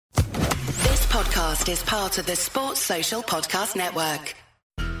podcast is part of the Sports Social Podcast Network.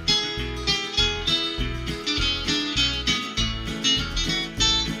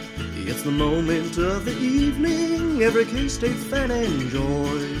 It's the moment of the evening every K-State fan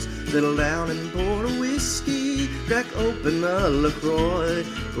enjoys. Settle down and pour a whiskey, crack open a LaCroix.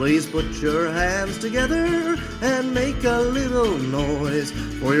 Please put your hands together and make a little noise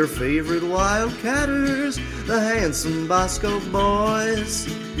for your favorite Wildcatters, the handsome Bosco Boys.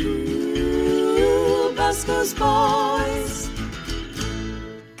 Ooh, Bosco's Boys.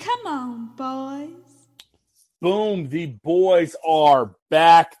 Come on, boys. Boom, the boys are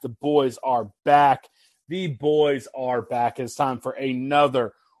back. The boys are back. The boys are back. It's time for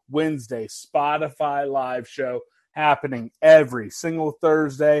another Wednesday Spotify live show happening every single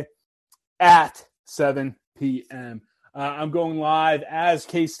Thursday at 7 p.m. I'm going live as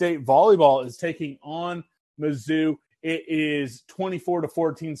K-State volleyball is taking on Mizzou. It is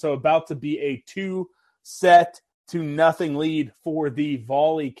 24-14, so about to be a 2-0 lead for the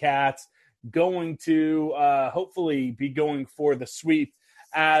Volley Cats. Going to hopefully be going for the sweep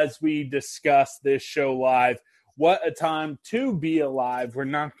as we discuss this show live. What a time to be alive. We're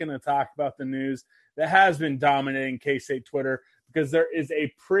not going to talk about the news that has been dominating K-State Twitter because there is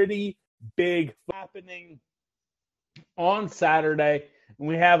a pretty big happening on Saturday, and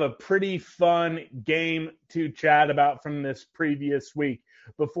we have a pretty fun game to chat about from this previous week.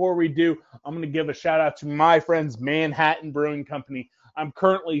 Before we do, I'm going to give a shout out to my friends Manhattan Brewing Company. I'm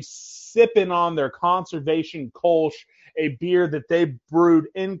currently sipping on their Conservation Kolsch, a beer that they brewed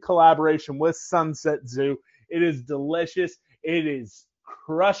in collaboration with Sunset Zoo. It is delicious. It is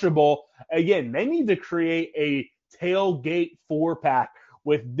crushable. Again, they need to create a tailgate 4-pack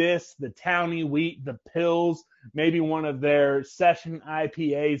with this, the Towny Wheat, the Pills, maybe one of their session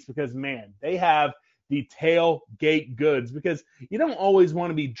IPAs because, man, they have the tailgate goods because you don't always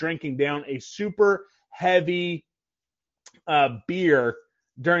want to be drinking down a super heavy beer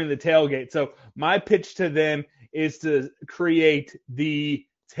during the tailgate. So my pitch to them is to create the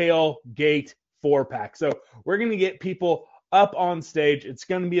tailgate 4-pack. So we're going to get people up on stage. It's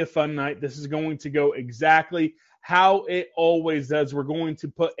going to be a fun night. This is going to go exactly how it always does. We're going to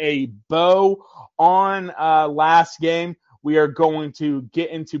put a bow on last game. We are going to get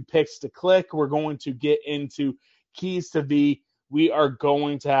into picks to click. We're going to get into keys to V. We are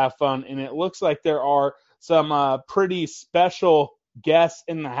going to have fun. And it looks like there are some pretty special guests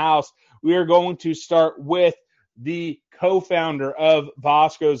in the house. We are going to start with the co-founder of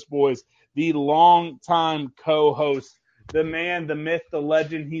Bosco's Boys, the longtime co-host, the man, the myth, the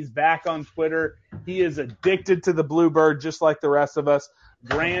legend. He's back on Twitter. He is addicted to the Bluebird just like the rest of us.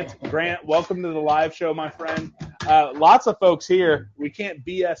 Grant, welcome to the live show, my friend. Lots of folks here. We can't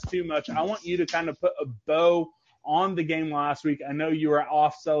BS too much. I want you to kind of put a bow on the game last week. I know you were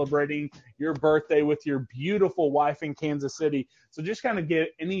off celebrating your birthday with your beautiful wife in Kansas City. So just kind of get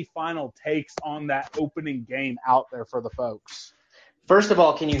any final takes on that opening game out there for the folks. First of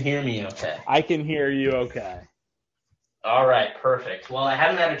all, can you hear me okay? I can hear you okay. All right, perfect. Well, I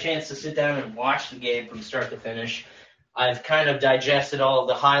haven't had a chance to sit down and watch the game from start to finish. I've kind of digested all of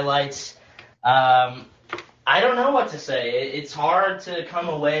the highlights. I don't know what to say. It's hard to come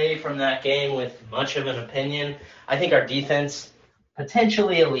away from that game with much of an opinion. I think our defense,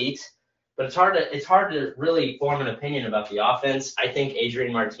 potentially elite, but it's hard to really form an opinion about the offense. I think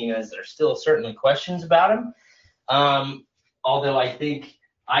Adrian Martinez, there's still certainly questions about him, although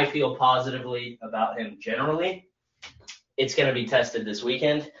I feel positively about him generally. It's going to be tested this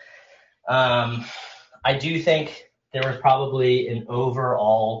weekend. I do think there was probably an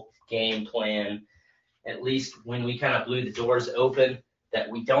overall game plan, at least when we kind of blew the doors open, that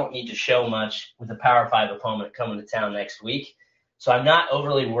we don't need to show much with a Power 5 opponent coming to town next week. So I'm not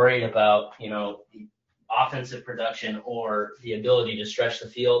overly worried about, the offensive production or the ability to stretch the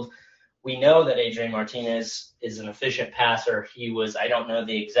field. We know that Adrian Martinez is an efficient passer. He was, I don't know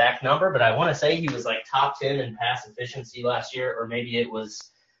the exact number, but I want to say he was like top 10 in pass efficiency last year, or maybe it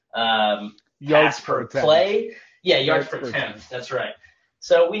was yards per play. Yeah, yards per attempt. That's right.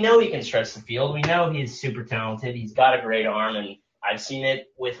 So we know he can stretch the field. We know he's super talented. He's got a great arm, and I've seen it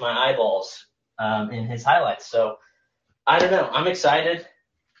with my eyeballs in his highlights. So I don't know. I'm excited.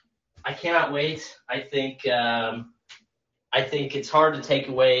 I cannot wait. I think it's hard to take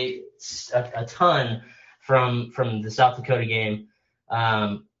away a ton from the South Dakota game.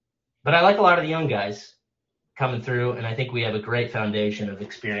 But I like a lot of the young guys coming through, and I think we have a great foundation of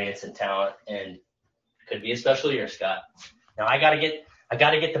experience and talent, and it could be a special year, Scott. Now I gotta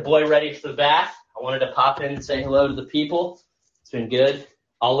get the boy ready for the bath. I wanted to pop in and say hello to the people. It's been good.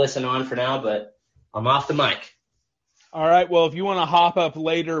 I'll listen on for now, but I'm off the mic. All right. Well, if you want to hop up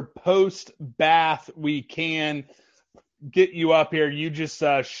later post bath, we can get you up here. You just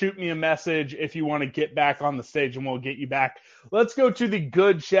shoot me a message if you want to get back on the stage, and we'll get you back. Let's go to the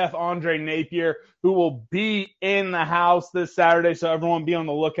good chef Andre Napier, who will be in the house this Saturday. So everyone be on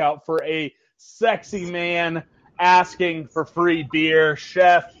the lookout for a sexy man asking for free beer.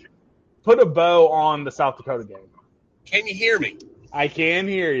 Chef, put a bow on the South Dakota game. Can you hear me? I can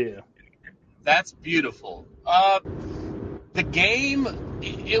hear you. That's beautiful. The game,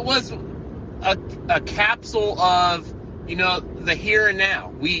 it was a capsule of, the here and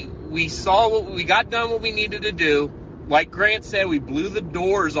now. We saw we got done what we needed to do. Like Grant said, we blew the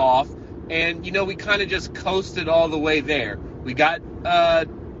doors off, and, we kind of just coasted all the way there. We got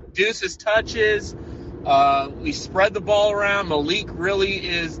Deuce's touches. We spread the ball around. Malik really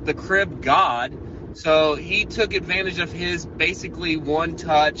is the crib god. So he took advantage of his basically one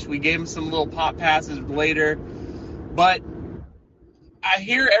touch. We gave him some little pop passes later. But I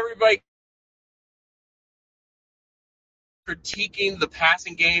hear everybody critiquing the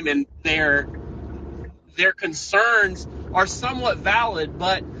passing game, and their concerns are somewhat valid.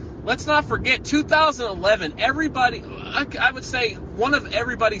 But let's not forget 2011. Everybody, I would say one of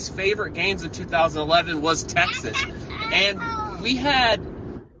everybody's favorite games in 2011 was Texas. And we had,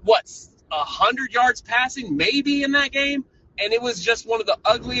 100 yards passing maybe in that game, and it was just one of the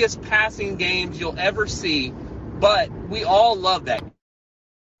ugliest passing games you'll ever see, but we all love that.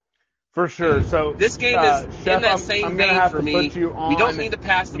 For sure. So this game is Chef, in that same vein for me. We don't need to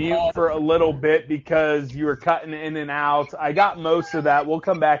pass the ball for a little bit because you were cutting in and out. I got most of that. We'll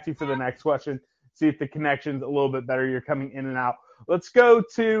come back to you for the next question, see if the connection's a little bit better. You're coming in and out. Let's go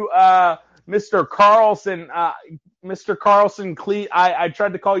to Mr. Carlson. Mr. Carlson Cleat, I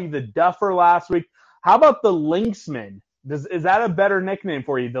tried to call you the Duffer last week. How about the Lynxman? Is that a better nickname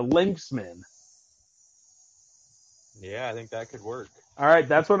for you, the Lynxman? Yeah, I think that could work. All right,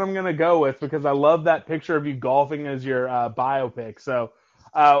 that's what I'm going to go with because I love that picture of you golfing as your biopic. So,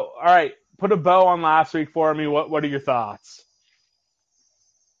 all right, put a bow on last week for me. What are your thoughts?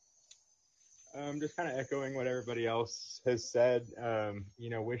 Just kind of echoing what everybody else has said.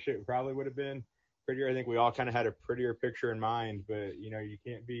 Wish it probably would have been prettier. I think we all kind of had a prettier picture in mind, but, you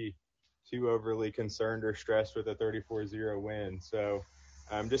can't be too overly concerned or stressed with a 34-0 win. So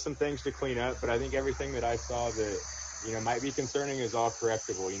just some things to clean up. But I think everything that I saw that, might be concerning is all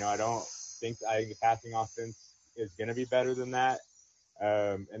correctable. I think the passing offense is going to be better than that.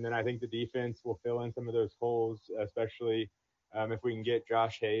 And then I think the defense will fill in some of those holes, especially if we can get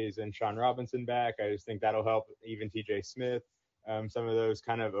Josh Hayes and Sean Robinson back. I just think that'll help even TJ Smith. Some of those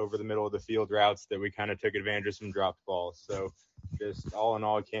kind of over the middle of the field routes that we kind of took advantage of some dropped balls. So just all in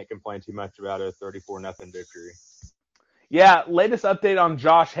all, can't complain too much about a 34-0 victory. Yeah, latest update on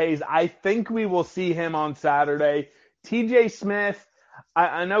Josh Hayes. I think we will see him on Saturday. TJ Smith,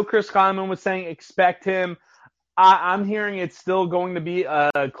 I know Chris Kleiman was saying expect him. I'm hearing it's still going to be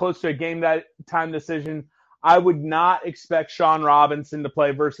close to a game that time decision. I would not expect Sean Robinson to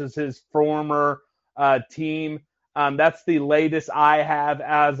play versus his former team. That's the latest I have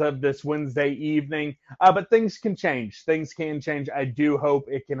as of this Wednesday evening. But things can change. Things can change. I do hope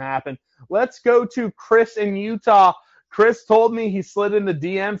it can happen. Let's go to Chris in Utah. Chris told me he slid in the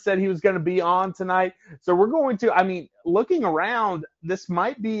DM, said he was going to be on tonight. So we're going to, looking around, this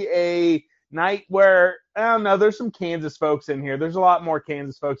might be a night where, I don't know, there's some Kansas folks in here. There's a lot more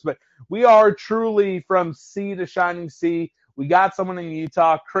Kansas folks, but we are truly from sea to shining sea. We got someone in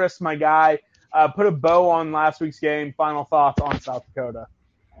Utah. Chris, my guy, put a bow on last week's game. Final thoughts on South Dakota.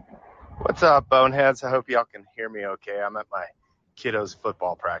 What's up, Boneheads? I hope y'all can hear me okay. I'm at my kiddos'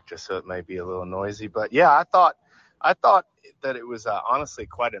 football practice, so it may be a little noisy. But, yeah, I thought that it was honestly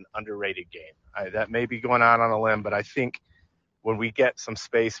quite an underrated game. That may be going out on a limb, but I think when we get some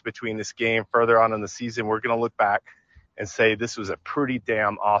space between this game further on in the season, we're going to look back and say this was a pretty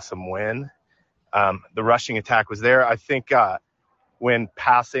damn awesome win. The rushing attack was there. I think when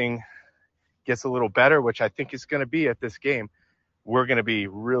passing gets a little better, which I think is going to be at this game, we're going to be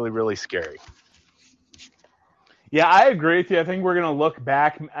really, really scary. Yeah, I agree with you. I think we're going to look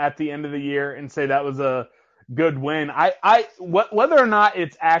back at the end of the year and say that was a good win. Whether or not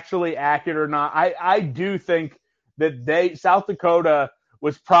it's actually accurate or not, I do think that South Dakota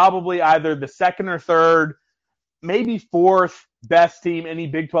was probably either the second or third, maybe fourth best team any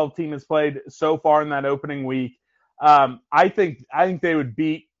Big 12 team has played so far in that opening week. I think they would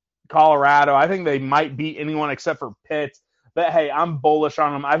beat Colorado. I think they might beat anyone except for Pitt. But, hey, I'm bullish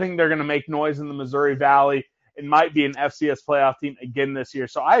on them. I think they're going to make noise in the Missouri Valley. It might be an FCS playoff team again this year.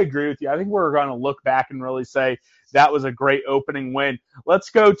 So I agree with you. I think we're going to look back and really say that was a great opening win. Let's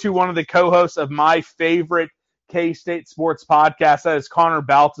go to one of the co-hosts of my favorite K-State Sports Podcast. That is Connor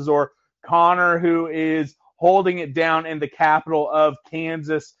Baltazar. Connor, who is holding it down in the capital of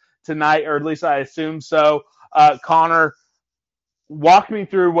Kansas tonight, or at least I assume so. Connor, walk me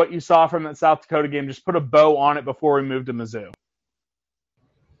through what you saw from that South Dakota game. Just put a bow on it before we move to Mizzou.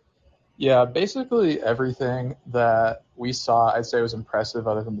 Yeah, basically everything that we saw, I'd say was impressive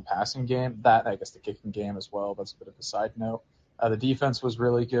other than the passing game. That, I guess the kicking game as well, that's a bit of a side note. The defense was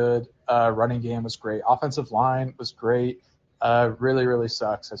really good. Running game was great. Offensive line was great. Really, really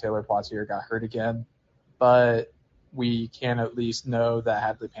sucks that Taylor Poitier got hurt again. But we can at least know that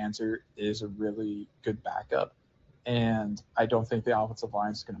Hadley Panzer is a really good backup. And I don't think the offensive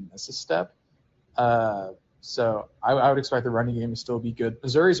line is going to miss a step. So I would expect the running game to still be good.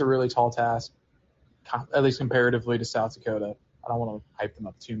 Missouri's a really tall task, at least comparatively to South Dakota. I don't want to hype them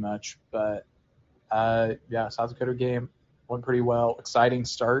up too much. But, South Dakota game went pretty well. Exciting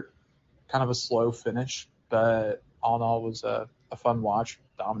start, kind of a slow finish. But all in all, it was a fun watch,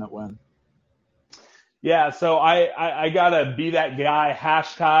 dominant win. Yeah, so I got to be that guy,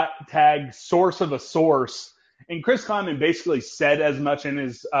 hashtag source of a source. And Chris Klieman basically said as much in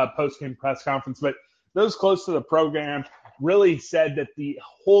his post-game press conference, but those close to the program really said that the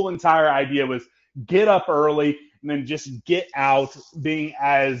whole entire idea was get up early and then just get out, being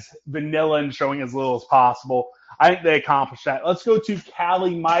as vanilla and showing as little as possible. I think they accomplished that. Let's go to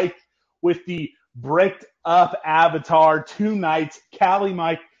Cali Mike with the bricked up avatar 2 nights. Cali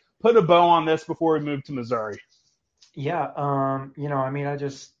Mike, put a bow on this before we move to Missouri. Yeah,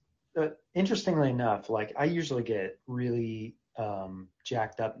 interestingly enough, like I usually get really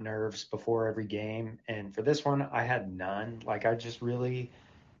jacked up nerves before every game. And for this one, I had none. Like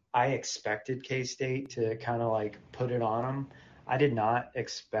I expected K-State to kind of like put it on them. I did not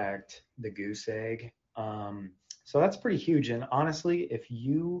expect the goose egg. So that's pretty huge. And honestly, if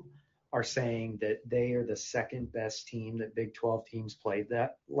you are saying that they are the second best team that Big 12 teams played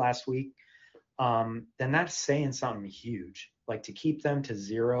that last week, then that's saying something huge. Like to keep them to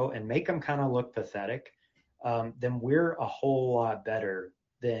 0 and make them kind of look pathetic, then we're a whole lot better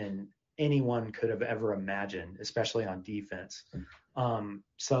than anyone could have ever imagined, especially on defense.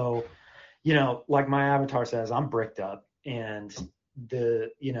 So, like my avatar says, I'm bricked up, and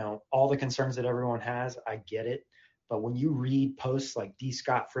all the concerns that everyone has, I get it. But when you read posts like D.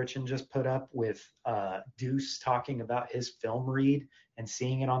 Scott Fritchen just put up with Deuce talking about his film read and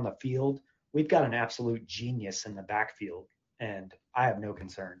seeing it on the field, we've got an absolute genius in the backfield, and I have no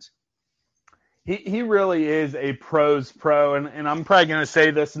concerns. He really is a pro's pro, and I'm probably going to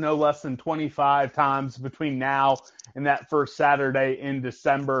say this no less than 25 times between now and that first Saturday in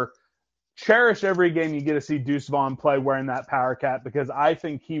December. Cherish every game you get to see Deuce Vaughn play wearing that power cap, because I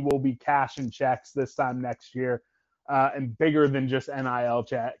think he will be cashing checks this time next year, and bigger than just NIL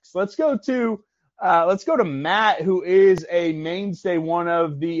checks. Let's go to Matt, who is a mainstay, one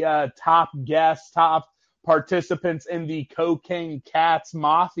of the top guests, top participants in the Cocaine Cats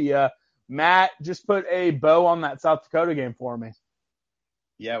Mafia. Matt, just put a bow on that South Dakota game for me.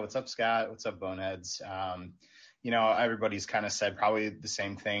 Yeah, what's up, Scott? What's up, Boneheads? Everybody's kind of said probably the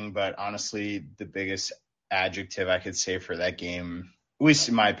same thing, but honestly, the biggest adjective I could say for that game, at least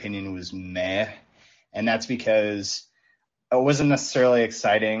in my opinion, was meh. And that's because it wasn't necessarily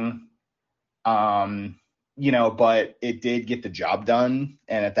exciting, but it did get the job done.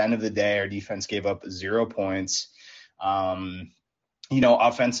 And at the end of the day, our defense gave up 0 points.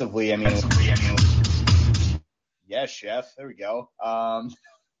 Offensively, yeah, chef, there we go.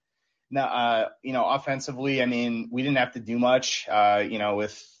 Offensively, we didn't have to do much,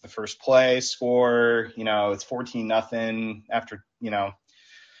 with the first play score, it's 14-0 after,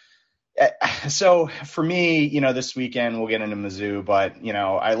 So for me, this weekend we'll get into Mizzou, but,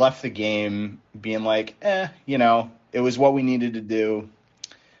 I left the game being like, it was what we needed to do.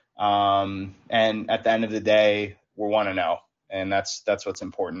 And at the end of the day, we're 1-0. And that's what's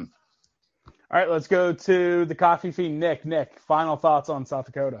important. All right, let's go to the coffee fiend, Nick. Nick, final thoughts on South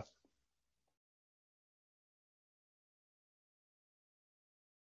Dakota.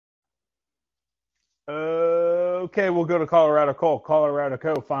 Okay, we'll go to Colorado Cole. Colorado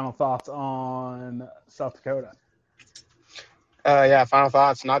Cole, final thoughts on South Dakota. Final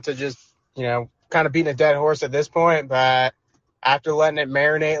thoughts. Not to just, kind of beating a dead horse at this point, but after letting it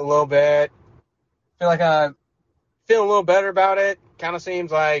marinate a little bit, I feel like I'm feeling a little better about it. Kind of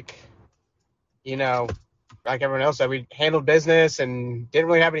seems like, like everyone else said, we handled business and didn't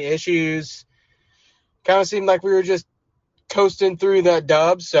really have any issues. Kind of seemed like we were just coasting through the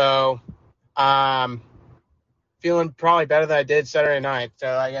dub. So, feeling probably better than I did Saturday night. So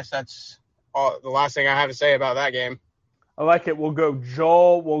I guess that's the last thing I have to say about that game. I like it. We'll go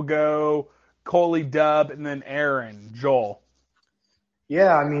Joel. We'll go Coley, Dub, and then Aaron. Joel.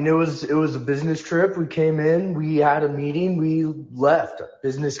 Yeah, I mean, it was a business trip. We came in, we had a meeting, we left.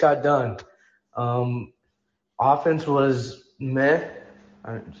 Business got done. Offense was meh.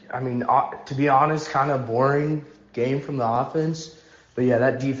 I mean, to be honest, kind of boring game from the offense. But yeah,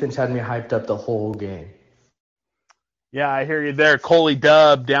 that defense had me hyped up the whole game. Yeah, I hear you there. Coley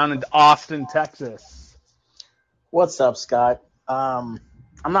Dub down in Austin, Texas. What's up, Scott? I'm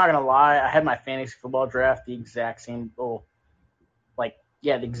not going to lie. I had my fantasy football draft the exact same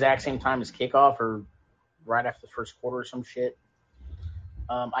the exact same time as kickoff or right after the first quarter or some shit.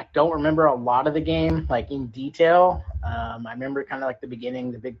 I don't remember a lot of the game, like, in detail. I remember kind of like the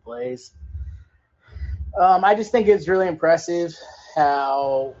beginning, the big plays. I just think it's really impressive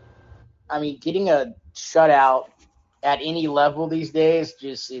how, getting a shutout at any level these days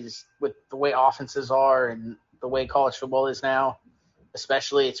just is, with the way offenses are and the way college football is now,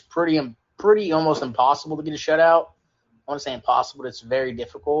 especially, it's pretty almost impossible to get a shutout. I want to say impossible, but it's very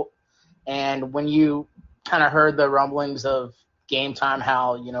difficult. And when you kind of heard the rumblings of game time,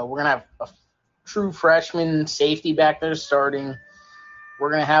 how, we're going to have a true freshman safety back there starting. We're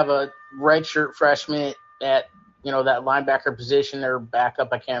going to have a redshirt freshman at, that linebacker position or backup.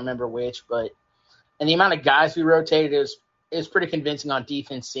 I can't remember which, and the amount of guys we rotated is pretty convincing on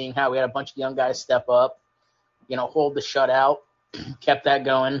defense, seeing how we had a bunch of young guys step up, hold the shutout, kept that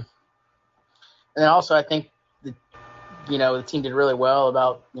going. And then also I think the team did really well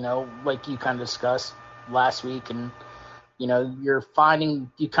about, like you kind of discussed last week, and, you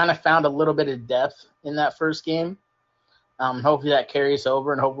kind of found a little bit of depth in that first game. Hopefully that carries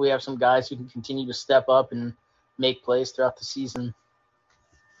over, and hopefully we have some guys who can continue to step up and make plays throughout the season.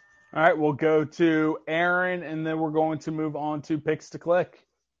 All right, we'll go to Aaron, and then we're going to move on to Picks to Click.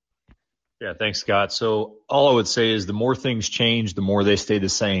 Yeah, thanks, Scott. So all I would say is the more things change, the more they stay the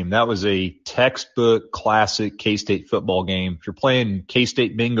same. That was a textbook classic K-State football game. If you're playing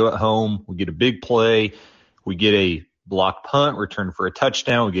K-State bingo at home, we get a big play, we get a block punt, return for a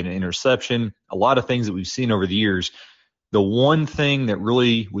touchdown, we get an interception, a lot of things that we've seen over the years. The one thing that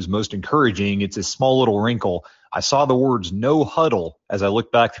really was most encouraging, it's a small little wrinkle. I saw the words no huddle as I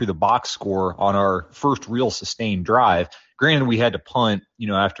looked back through the box score on our first real sustained drive. Granted, we had to punt,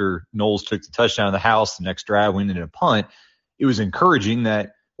 after Knowles took the touchdown of the house, the next drive we ended in a punt. It was encouraging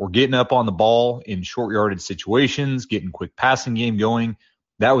that we're getting up on the ball in short yardage situations, getting quick passing game going.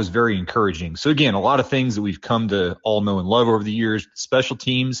 That was very encouraging. So again, a lot of things that we've come to all know and love over the years, special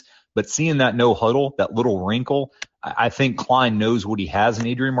teams, but seeing that no huddle, that little wrinkle, I think Klein knows what he has in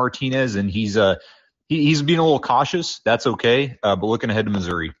Adrian Martinez, and he's being a little cautious. That's okay, but looking ahead to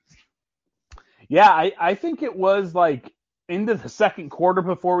Missouri. Yeah, I think it was like into the second quarter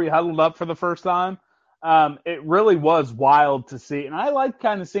before we huddled up for the first time. It really was wild to see. And I like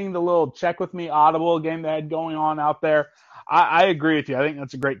kind of seeing the little check with me audible game they had going on out there. I agree with you. I think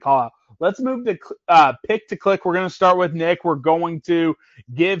that's a great call out. Let's move to Pick to Click. We're going to start with Nick. We're going to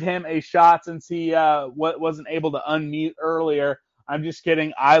give him a shot since he wasn't able to unmute earlier. I'm just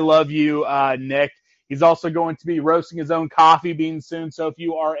kidding. I love you, Nick. He's also going to be roasting his own coffee beans soon. So if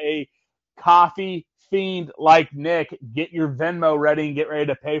you are a coffee fiend like Nick, get your Venmo ready and get ready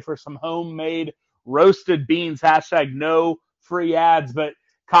to pay for some homemade roasted beans. # no free ads. But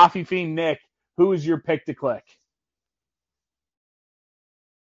coffee fiend Nick, who is your Pick to Click?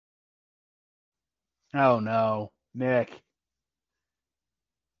 Oh no, Nick.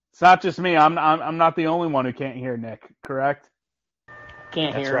 It's not just me. I'm not the only one who can't hear Nick, correct?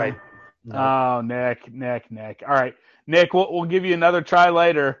 Can't hear right. him. No. Oh, Nick. All right, Nick, we'll give you another try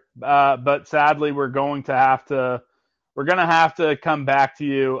later, but sadly we're going to have to come back to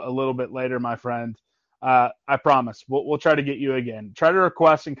you a little bit later, my friend. I promise. We'll try to get you again. Try to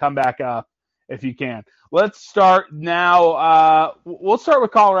request and come back up if you can. Let's start now. We'll start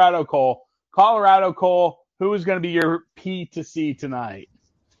with Colorado Cole. Cole, who is going to be your P to C tonight?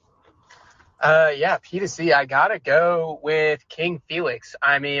 P to C. I got to go with King Felix.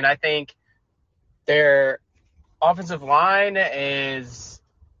 I mean, I think their offensive line is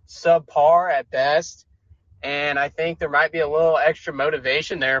subpar at best, and I think there might be a little extra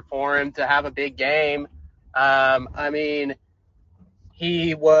motivation there for him to have a big game.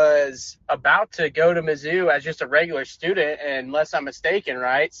 He was about to go to Mizzou as just a regular student, unless I'm mistaken,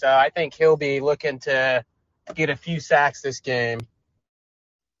 right? So I think he'll be looking to get a few sacks this game.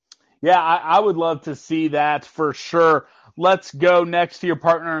 Yeah, I would love to see that for sure. Let's go next to your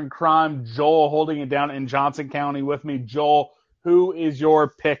partner in crime, Joel, holding it down in Johnson County with me. Joel, who is your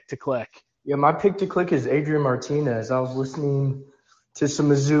Pick to Click? Yeah, my Pick to Click is Adrian Martinez. I was listening to some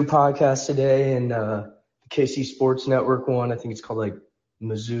Mizzou podcasts today, and KC Sports Network one. I think it's called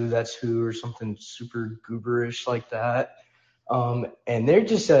Mizzou, that's who, or something super gooberish like that. And they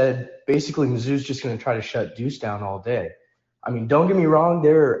just said basically Mizzou's just going to try to shut Deuce down all day. I mean, don't get me wrong,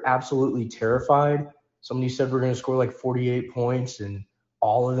 they're absolutely terrified. Somebody said we're going to score like 48 points, and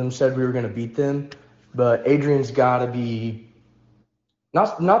all of them said we were going to beat them. But Adrian's got to be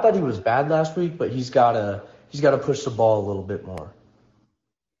not that he was bad last week, but he's got to push the ball a little bit more.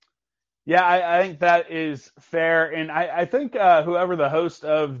 Yeah, I think that is fair. And I think whoever the host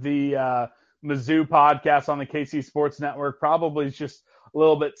of the Mizzou podcast on the KC Sports Network probably is just a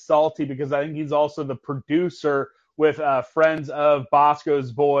little bit salty because I think he's also the producer with friends of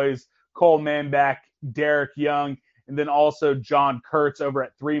Bosco's boys, Cole Manbeck, Derek Young, and then also John Kurtz over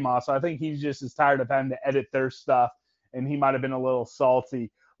at 3 Mile. So I think he's just as tired of having to edit their stuff, and he might have been a little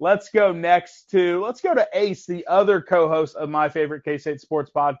salty. Let's go to Ace, the other co-host of my favorite K-State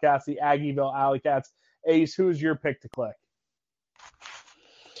sports podcast, the Aggieville Alley Cats. Ace, who is your pick to click?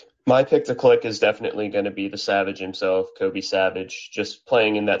 My pick to click is definitely going to be the Savage himself, Kobe Savage. Just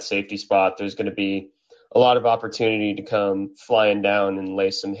playing in that safety spot, there's going to be a lot of opportunity to come flying down and lay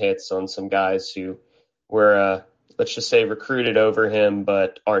some hits on some guys who were, let's just say, recruited over him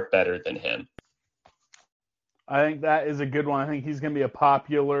but aren't better than him. I think that is a good one. I think he's going to be a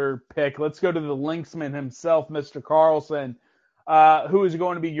popular pick. Let's go to the Lynxman himself, Mr. Carlson. Who is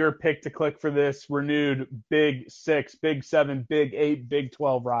going to be your pick to click for this renewed Big 6, Big 7, Big 8, Big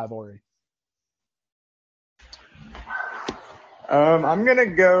 12 rivalry? I'm going to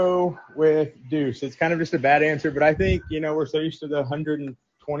go with Deuce. It's kind of just a bad answer, but I think, we're so used to the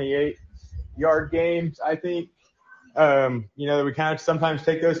 128-yard games. I think, that we kind of sometimes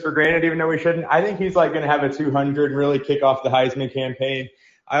take those for granted, even though we shouldn't. I think he's going to have a 200 and really kick off the Heisman campaign.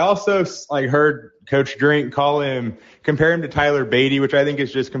 I also heard Coach Drink compare him to Tyler Beatty, which I think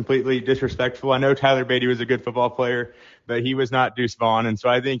is just completely disrespectful. I know Tyler Beatty was a good football player, but he was not Deuce Vaughn. And so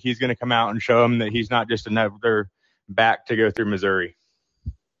I think he's going to come out and show him that he's not just another back to go through Missouri.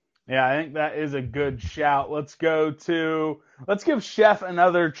 Yeah, I think that is a good shout. Let's give Chef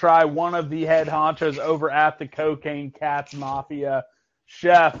another try, one of the head honchos over at the Cocaine Cats Mafia.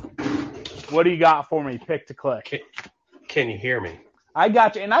 Chef, what do you got for me? Pick to click. Can you hear me? I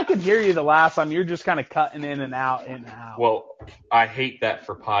got you, and I could hear you the last time. You're just kind of cutting in and out. Well, I hate that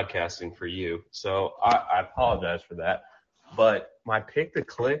for podcasting for you, so I apologize for that. But my pick to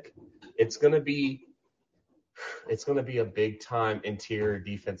click, it's going to be a big-time interior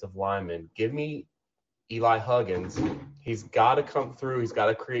defensive lineman. Give me Eli Huggins. He's got to come through. He's got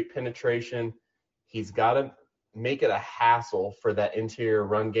to create penetration. He's got to make it a hassle for that interior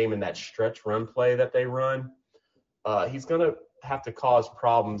run game and that stretch run play that they run. He's going to have to cause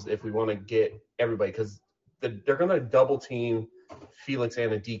problems if we want to get everybody, because they're going to double team Felix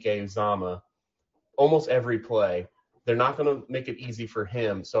Anudike-Uzomah almost every play. They're not going to make it easy for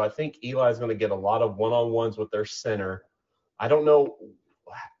him. So I think Eli's going to get a lot of one-on-ones with their center. I don't know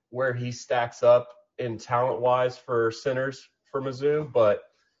where he stacks up in talent-wise for centers for Mizzou, but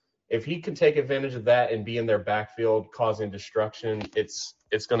if he can take advantage of that and be in their backfield causing destruction, it's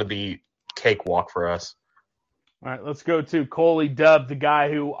going to be cakewalk for us. All right, let's go to Coley Dub, the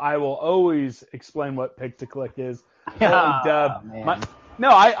guy who I will always explain what pick to click is. Coley Dub.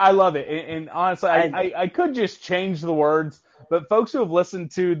 I love it. And honestly, I could just change the words, but folks who have listened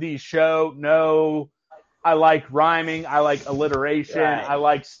to the show know I like rhyming, I like alliteration, right. I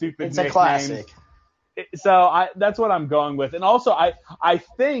like stupid nicknames. It's a classic. So that's what I'm going with. And also, I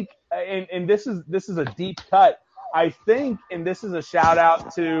think, and this is a deep cut, I think, and this is a shout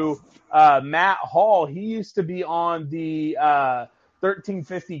out to Matt Hall. He used to be on the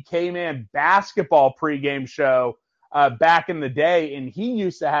 1350 K-Man basketball pregame show back in the day, and he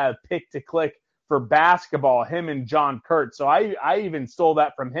used to have pick to click for basketball, him and John Kurtz. So I even stole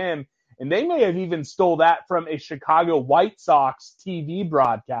that from him, and they may have even stole that from a Chicago White Sox TV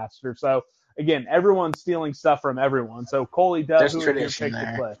broadcaster. So again, everyone's stealing stuff from everyone. So Coley does who is your pick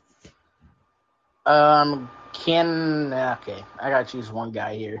to click? Okay, I gotta choose one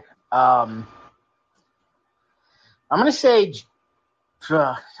guy here. I'm gonna say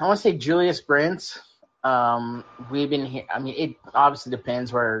Julius Brents. We've been here. I mean, it obviously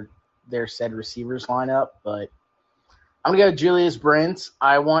depends where their said receivers line up, but I'm gonna go Julius Brents.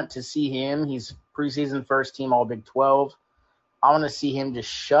 I want to see him. He's preseason first team All Big 12. I want to see him just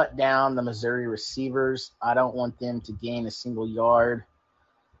shut down the Missouri receivers. I don't want them to gain a single yard.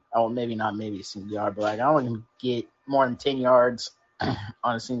 Oh, maybe not a single yard, but I don't want him to get more than 10 yards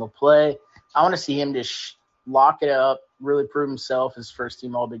on a single play. I want to see him just lock it up, really prove himself as first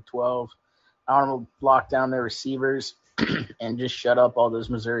team All Big 12. I want him to lock down their receivers and just shut up all those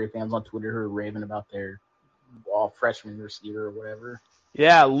Missouri fans on Twitter who are raving about their freshman receiver or whatever.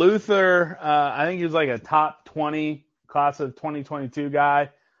 Yeah, Luther, I think he was like a top 20 class of 2022 guy.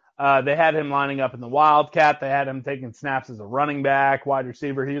 They had him lining up in the Wildcat. They had him taking snaps as a running back, wide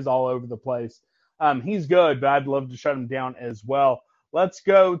receiver. He was all over the place. He's good, but I'd love to shut him down as well. Let's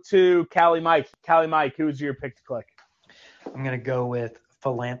go to Cali Mike. Cali Mike, who's your pick to click? I'm going to go with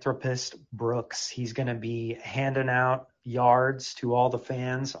philanthropist Brooks. He's going to be handing out yards to all the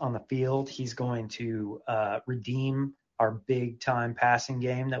fans on the field. He's going to redeem our big-time passing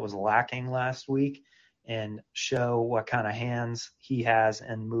game that was lacking last week and show what kind of hands he has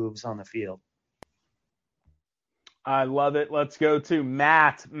and moves on the field. I love it. Let's go to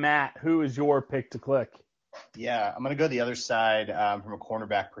Matt. Matt, who is your pick to click? Yeah, I'm going to go the other side from a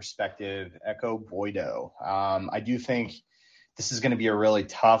cornerback perspective, Echo Boydo. I do think this is going to be a really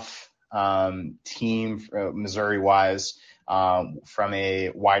tough team Missouri-wise from a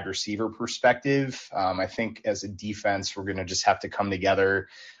wide receiver perspective. I think as a defense, we're going to just have to come together,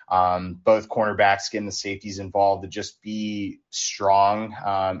 both cornerbacks getting the safeties involved to just be strong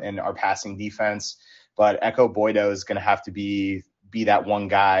in our passing defense. But Echo Boydo is going to have to be that one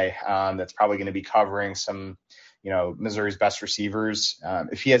guy that's probably going to be covering some, Missouri's best receivers.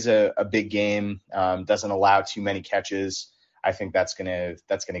 If he has a big game, doesn't allow too many catches, I think that's gonna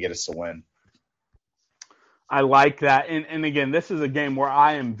get us to win. I like that. And again, this is a game where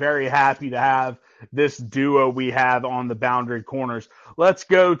I am very happy to have this duo we have on the boundary corners. Let's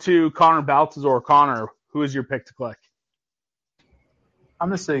go to Connor Baltazar. Connor, who is your pick to click? I'm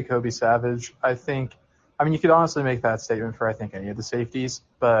going to say Kobe Savage. You could honestly make that statement for, I think, any of the safeties,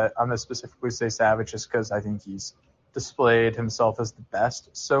 but I'm going to specifically say Savage just because I think he's displayed himself as the best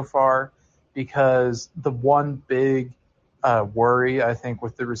so far, because the one big worry, I think,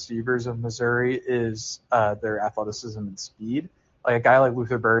 with the receivers of Missouri is their athleticism and speed. Like a guy like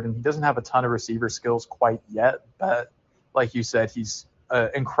Luther Burden, he doesn't have a ton of receiver skills quite yet, but like you said, he's an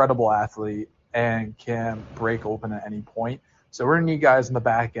incredible athlete and can break open at any point. So we're going to need guys in the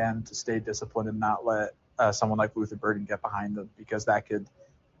back end to stay disciplined and not let someone like Luther Burden get behind them, because that could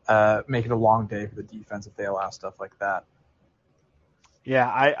make it a long day for the defense if they allow stuff like that. Yeah,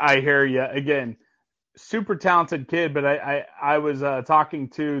 I hear you. Again, super talented kid, but I was talking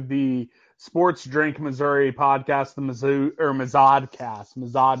to the Sports Drink Missouri podcast, the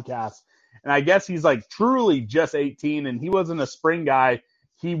Mazodcast, and I guess he's like truly just 18, and he wasn't a spring guy.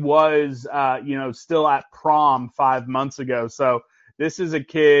 He was, still at prom 5 months ago. So this is a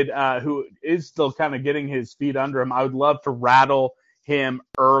kid who is still kind of getting his feet under him. I would love to rattle him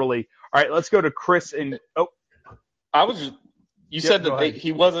early. All right, let's go to Chris. You said that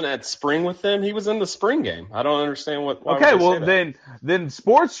he wasn't at spring with them. He was in the spring game. I don't understand what. Okay, well then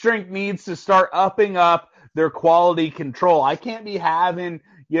Sports Drink needs to start upping up their quality control. I can't be having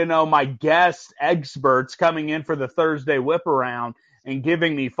my guest experts coming in for the Thursday whip around and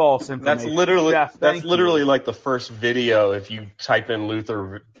giving me false information. That's literally like the first video if you type in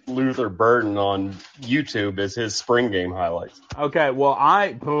Luther Burden on YouTube is his spring game highlights. Okay, well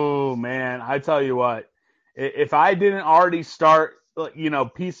I tell you what, if I didn't already start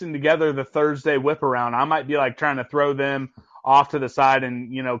piecing together the Thursday whip around, I might be like trying to throw them off to the side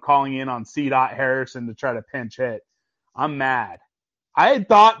and calling in on C. Harrison to try to pinch hit. I'm mad. I had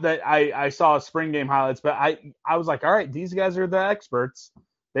thought that I saw spring game highlights, but I was like, all right, these guys are the experts.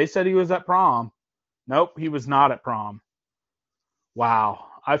 They said he was at prom. Nope, he was not at prom. Wow,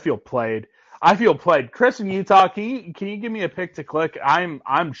 I feel played. Chris in Utah, can you give me a pick to click?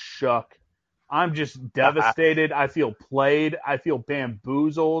 I'm shook. I'm just devastated. I feel played. I feel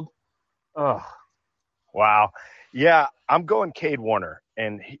bamboozled. Ugh. Wow. Yeah, I'm going Cade Warner,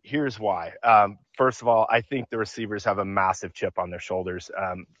 and here's why. First of all, I think the receivers have a massive chip on their shoulders,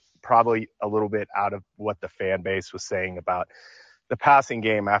 probably a little bit out of what the fan base was saying about the passing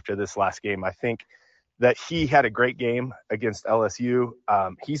game after this last game. I think that he had a great game against LSU.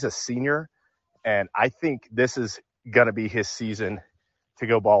 He's a senior, and I think this is going to be his season to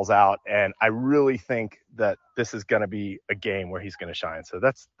go balls out, and I really think that this is going to be a game where he's going to shine. So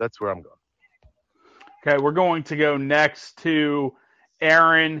that's where I'm going. Okay, we're going to go next to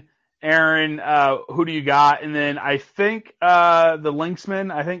Aaron. Aaron, who do you got? And then I think the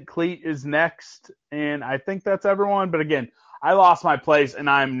Lynxman, I think Cleat is next, and I think that's everyone. But again, I lost my place, and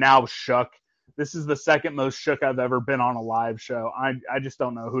I'm now shook. This is the second most shook I've ever been on a live show. I just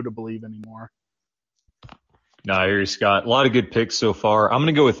don't know who to believe anymore. No, I hear you, Scott. A lot of good picks so far. I'm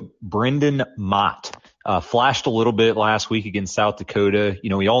going to go with Brendan Mott. Flashed a little bit last week against South Dakota.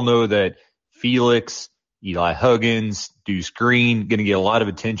 We all know that Felix, Eli Huggins, Deuce Green, going to get a lot of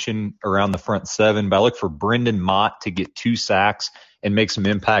attention around the front seven. But I look for Brendan Mott to get 2 sacks and make some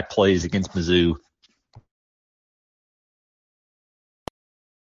impact plays against Mizzou.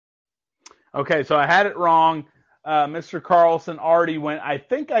 Okay, so I had it wrong. Mr. Carlson already went. I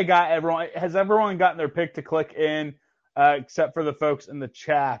think I got everyone. Has everyone gotten their pick to click in, except for the folks in the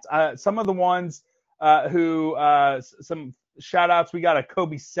chat? Some of the ones some shout outs. We got a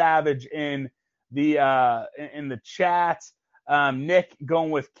Kobe Savage in the chat. Nick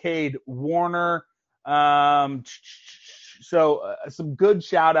going with Cade Warner. So some good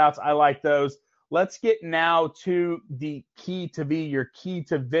shout outs. I like those. Let's get now to the key to V, your key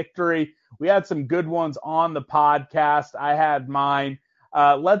to victory. We had some good ones on the podcast. I had mine.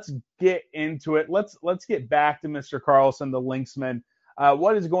 Let's get into it. Let's get back to Mr. Carlson, the Lynxman.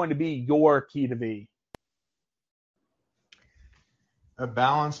 What is going to be your key to V? A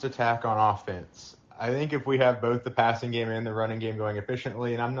balanced attack on offense. I think if we have both the passing game and the running game going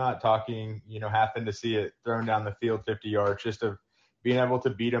efficiently, and I'm not talking, happen to see it thrown down the field 50 yards, just of being able to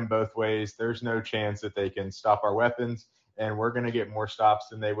beat them both ways, there's no chance that they can stop our weapons, and we're going to get more stops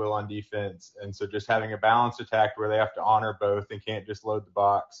than they will on defense. And so just having a balanced attack where they have to honor both and can't just load the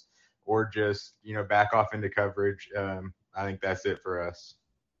box or just, back off into coverage, I think that's it for us.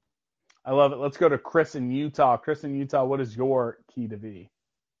 I love it. Let's go to Chris in Utah. Chris in Utah, what is your key to V?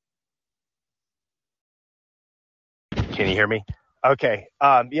 Can you hear me? Okay.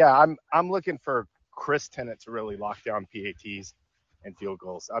 I'm looking for Chris Tennant to really lock down PATs and field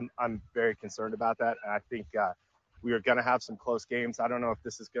goals. I'm very concerned about that. And I think we are going to have some close games. I don't know if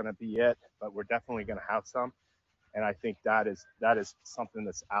this is going to be it, but we're definitely going to have some. And I think that is something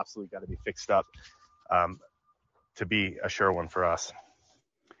that's absolutely got to be fixed up to be a sure one for us.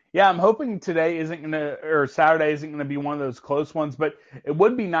 Yeah, I'm hoping Saturday isn't going to be one of those close ones, but it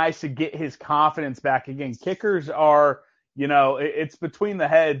would be nice to get his confidence back again. Kickers are, it's between the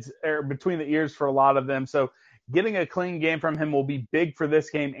heads or between the ears for a lot of them. So getting a clean game from him will be big for this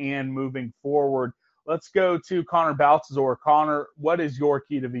game and moving forward. Let's go to Connor Baltazar. Connor, what is your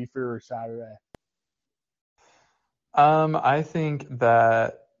key to V for Saturday? I think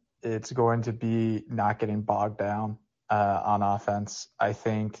that it's going to be not getting bogged down on offense. I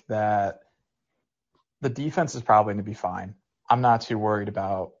think that the defense is probably going to be fine. I'm not too worried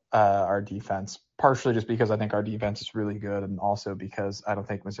about our defense, partially just because I think our defense is really good and also because I don't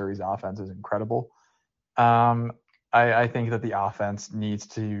think Missouri's offense is incredible. I think that the offense needs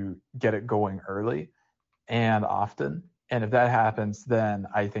to get it going early and often. And if that happens, then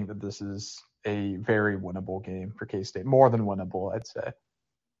I think that this is a very winnable game for K-State. More than winnable, I'd say.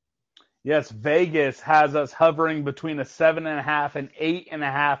 Yes, Vegas has us hovering between a 7.5 and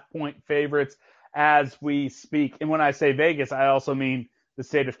 8.5 point favorites as we speak. And when I say Vegas, I also mean the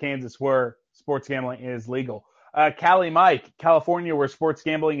state of Kansas where sports gambling is legal. Cali Mike, California where sports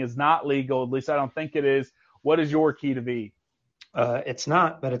gambling is not legal. At least I don't think it is. What is your key to V? It's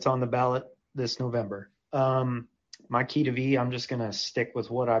not, but it's on the ballot this November. My key to V, I'm just going to stick with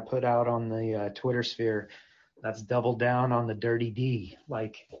what I put out on the Twitter sphere. That's double down on the dirty D.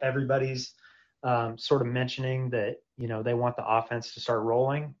 Like everybody's sort of mentioning that, they want the offense to start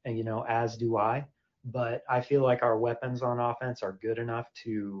rolling, and, as do I. But I feel like our weapons on offense are good enough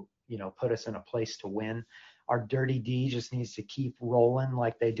to, put us in a place to win. Our dirty D just needs to keep rolling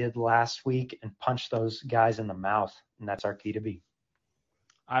like they did last week and punch those guys in the mouth. And that's our key to V.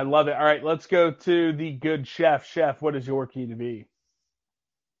 I love it. All right, let's go to the good chef. Chef, what is your key to V?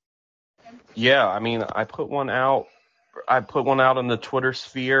 Yeah, I mean, I put one out on the Twitter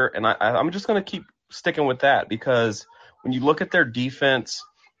sphere, and I'm just going to keep sticking with that because when you look at their defense,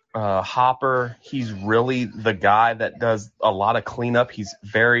 Hopper, he's really the guy that does a lot of cleanup. He's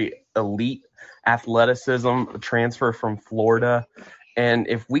very elite athleticism, transfer from Florida. And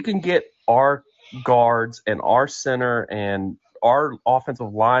if we can get our guards and our center and our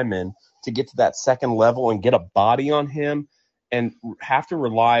offensive linemen to get to that second level and get a body on him, and have to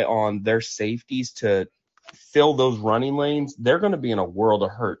rely on their safeties to fill those running lanes, they're going to be in a world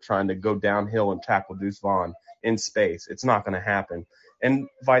of hurt trying to go downhill and tackle Deuce Vaughn in space. It's not going to happen. And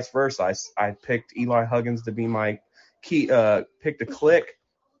vice versa. I picked Eli Huggins to be my key pick to click.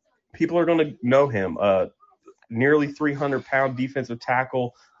 People are going to know him. Nearly 300-pound defensive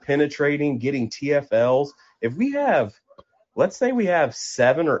tackle, penetrating, getting TFLs. If we have, let's say we have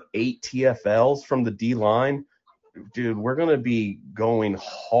 7 or 8 TFLs from the D-line, dude, we're going to be going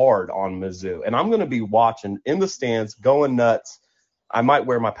hard on Mizzou. And I'm going to be watching in the stands, going nuts. I might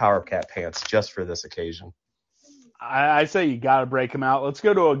wear my Power Cat pants just for this occasion. I say you got to break him out. Let's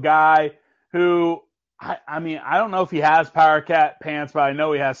go to a guy who, I don't know if he has Power Cat pants, but I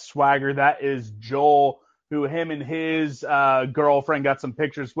know he has swagger. That is Joel, who him and his girlfriend got some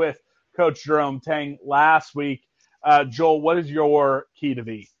pictures with Coach Jerome Tang last week. Joel, what is your key to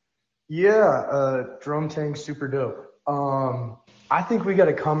V? Yeah, Jerome Tang's super dope. I think we got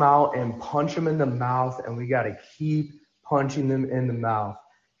to come out and punch them in the mouth, and we got to keep punching them in the mouth.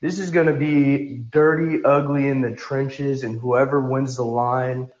 This is going to be dirty, ugly in the trenches, and whoever wins the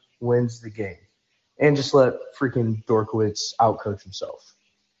line wins the game. And just let freaking Dorkowitz outcoach himself.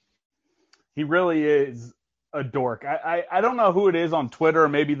 He really is a dork. I don't know who it is on Twitter or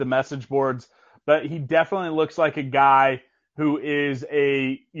maybe the message boards, but he definitely looks like a guy who is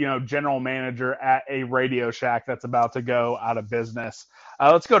a general manager at a Radio Shack that's about to go out of business.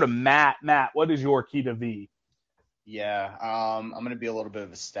 Let's go to Matt. Matt, what is your key to V? Yeah, I'm going to be a little bit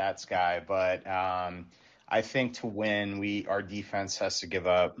of a stats guy, but I think to win, our defense has to give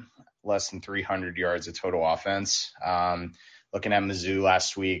up less than 300 yards of total offense. Looking at Mizzou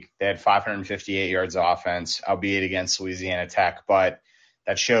last week, they had 558 yards of offense, albeit against Louisiana Tech, but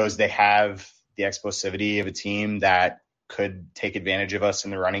that shows they have the explosivity of a team that could take advantage of us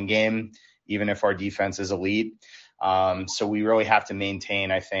in the running game, even if our defense is elite. So we really have to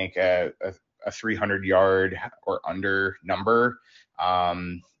maintain, I think, a 300-yard or under number,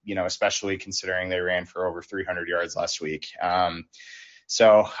 especially considering they ran for over 300 yards last week.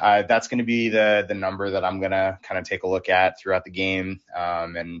 So that's going to be the number that I'm going to kind of take a look at throughout the game,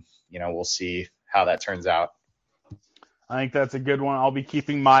 and we'll see how that turns out. I think that's a good one. I'll be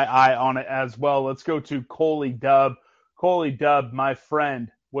keeping my eye on it as well. Let's go to Coley Dub. Coley Dub, my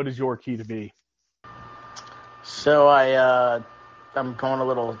friend, what is your key to V? So I'm going a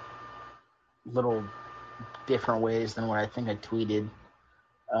little different ways than what I think I tweeted.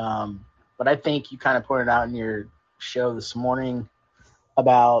 But I think you kind of pointed out in your show this morning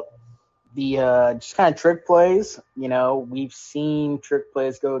about the just kind of trick plays. We've seen trick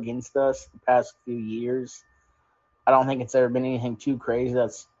plays go against us the past few years. I don't think it's ever been anything too crazy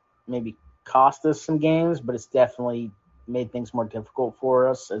that's maybe cost us some games, but it's definitely made things more difficult for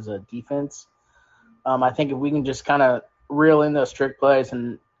us as a defense. I think if we can just kind of reel in those trick plays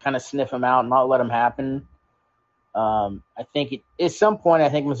and kind of sniff them out and not let them happen, I think at some point, I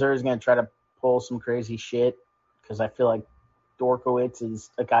think Missouri is going to try to pull some crazy shit because I feel like Dorkowitz is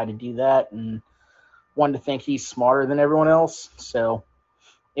a guy to do that and one to think he's smarter than everyone else. So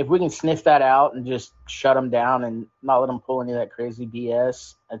if we can sniff that out and just shut them down and not let them pull any of that crazy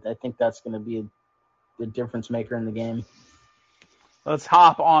BS, I think that's going to be the difference maker in the game. Let's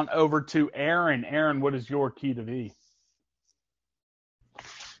hop on over to Aaron. Aaron, what is your key to V?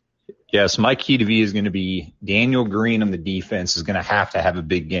 Yes, my key to V is going to be Daniel Green on the defense is going to have a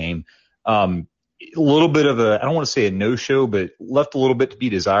big game. A little bit of I don't want to say a no-show, but left a little bit to be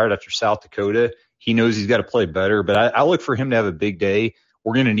desired after South Dakota. He knows he's got to play better, but I look for him to have a big day.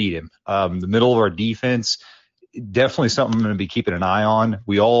 We're going to need him. The middle of our defense, definitely something I'm going to be keeping an eye on.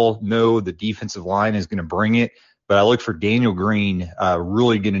 We all know the defensive line is going to bring it, but I look for Daniel Green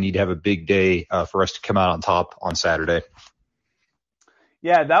really going to need to have a big day for us to come out on top on Saturday.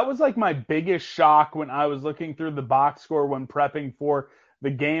 Yeah, that was like my biggest shock when I was looking through the box score when prepping for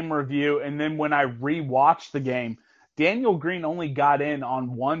the game review. And then when I rewatched the game, Daniel Green only got in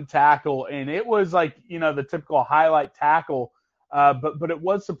on one tackle, and it was like, the typical highlight tackle. But it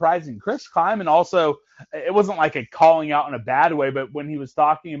was surprising. Chris Kleiman also, it wasn't like a calling out in a bad way, but when he was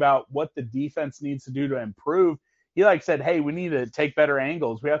talking about what the defense needs to do to improve, he said, hey, we need to take better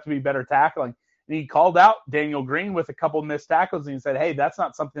angles. We have to be better tackling. And he called out Daniel Green with a couple missed tackles, and he said, hey, that's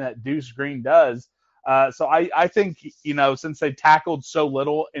not something that Deuce Green does. So I think, since they tackled so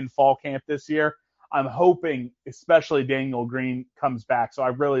little in fall camp this year, I'm hoping especially Daniel Green comes back. So I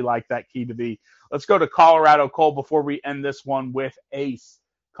really like that key to V. Let's go to Colorado Cole before we end this one with Ace.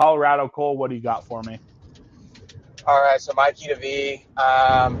 Colorado Cole, what do you got for me? All right, so my key to V,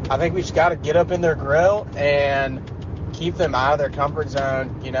 I think we just got to get up in their grill and keep them out of their comfort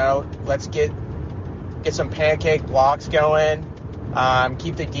zone. Let's get some pancake blocks going,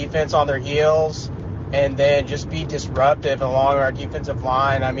 keep the defense on their heels, and then just be disruptive along our defensive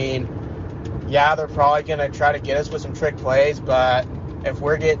line. I mean, yeah, they're probably going to try to get us with some trick plays, but if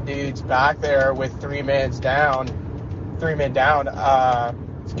we're getting dudes back there with three men down,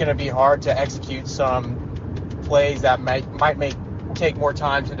 it's going to be hard to execute some plays that might take more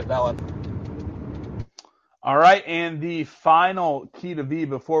time to develop. All right, and the final key to V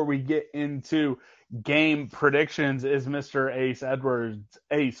before we get into game predictions is Mr. Ace Edwards.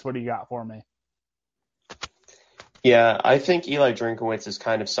 Ace, what do you got for me? Yeah, I think Eli Drinkowitz is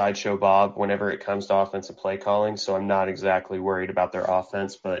kind of sideshow Bob whenever it comes to offensive play calling, so I'm not exactly worried about their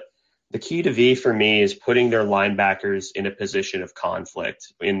offense. But the key to V for me is putting their linebackers in a position of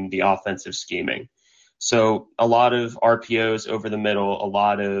conflict in the offensive scheming. So a lot of RPOs over the middle, a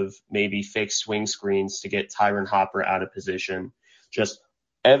lot of maybe fake swing screens to get Tyron Hopper out of position, just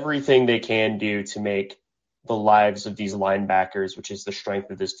everything they can do to make the lives of these linebackers, which is the strength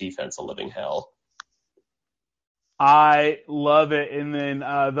of this defense, a living hell. I love it. And then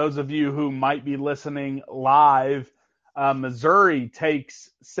those of you who might be listening live, Missouri takes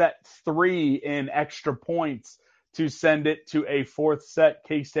set 3 in extra points to send it to a 4th set.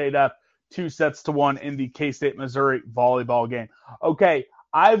 K-State up 2-1 in the K-State Missouri volleyball game. Okay,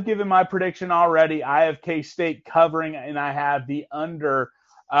 I've given my prediction already. I have K-State covering, and I have the under.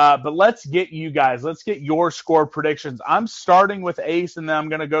 But let's get you guys. Let's get your score predictions. I'm starting with Ace, and then I'm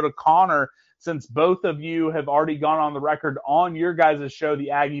going to go to Connor, since both of you have already gone on the record on your guys' show, the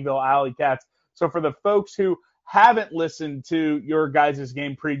Aggieville Alley Cats. So for the folks who haven't listened to your guys'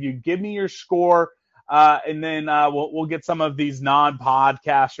 game preview, give me your score, and then we'll get some of these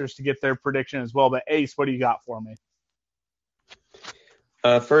non-podcasters to get their prediction as well. But Ace, what do you got for me?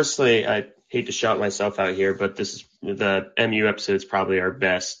 Firstly, I hate to shout myself out here, but the MU episode is probably our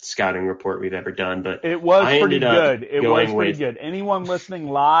best scouting report we've ever done. But it was pretty good. It was pretty good. Anyone listening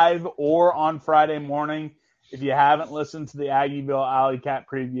live or on Friday morning, if you haven't listened to the Aggieville Alley Cat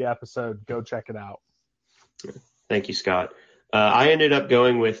preview episode, go check it out. Thank you, Scott. I ended up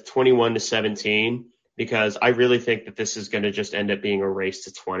going with 21-17 because I really think that this is going to just end up being a race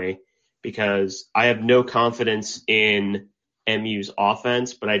to 20, because I have no confidence in MU's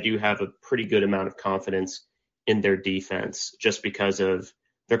offense, but I do have a pretty good amount of confidence in their defense just because of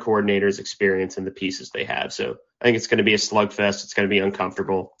their coordinator's experience and the pieces they have. So I think it's going to be a slugfest. It's going to be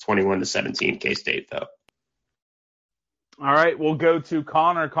uncomfortable. 21-17 K-State, though. All right, we'll go to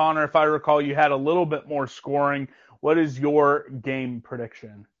Connor. Connor, if I recall, you had a little bit more scoring. What is your game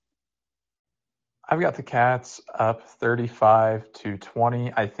prediction? I've got the Cats up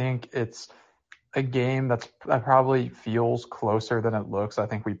 35-20. I think it's a game that probably feels closer than it looks. I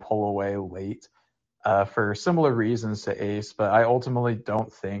think we pull away late for similar reasons to Ace, but I ultimately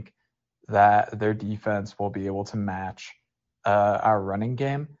don't think that their defense will be able to match our running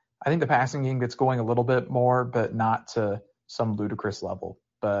game. I think the passing game gets going a little bit more, but not to some ludicrous level.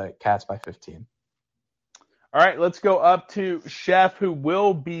 But Cats by 15. All right, let's go up to Chef, who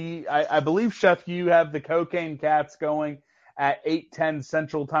will be, I believe, Chef, you have the Cocaine Cats going at 8:10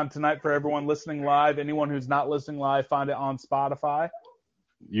 Central Time tonight for everyone listening live. Anyone who's not listening live, find it on Spotify.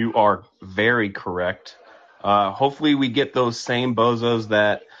 You are very correct. Hopefully we get those same bozos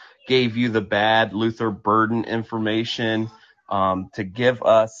that gave you the bad Luther Burden information to give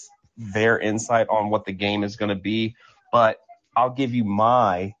us their insight on what the game is going to be. But I'll give you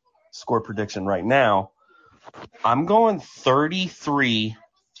my score prediction right now. I'm going 33-26.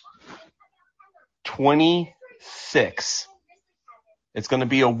 It's going to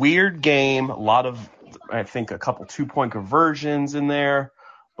be a weird game. A lot of, I think, a couple 2-point conversions in there.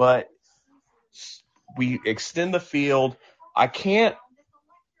 But we extend the field. I can't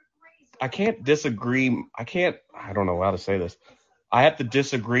disagree. I don't know how to say this. I have to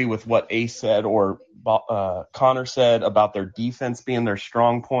disagree with what Ace said or Connor said about their defense being their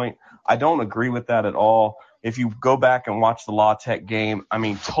strong point. I don't agree with that at all. If you go back and watch the La Tech game, I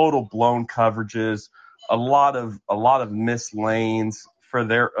mean, total blown coverages, a lot of missed lanes for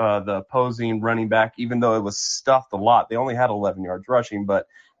their the opposing running back, even though it was stuffed a lot. They only had 11 yards rushing, but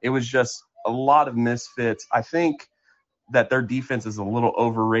it was just a lot of misfits. I think that their defense is a little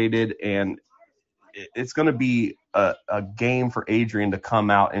overrated, and it's going to be a game for Adrian to come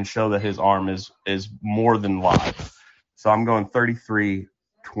out and show that his arm is more than live. So I'm going 33-26.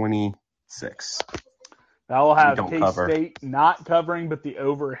 That will have K-State not covering, but the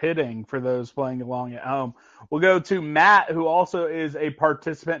overhitting for those playing along at home. We'll go to Matt, who also is a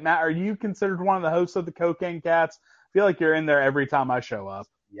participant. Matt, are you considered one of the hosts of the Cocaine Cats? I feel like you're in there every time I show up.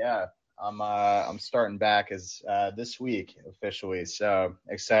 Yeah, I'm starting back as this week officially. So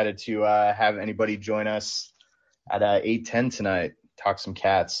excited to have anybody join us at 8:10 tonight. Talk some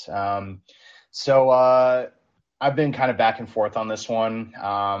Cats. I've been kind of back and forth on this one.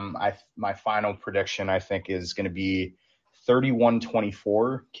 My final prediction, I think, is going to be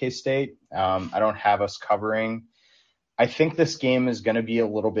 31-24 K-State. I don't have us covering. I think this game is going to be a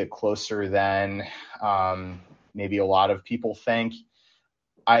little bit closer than maybe a lot of people think.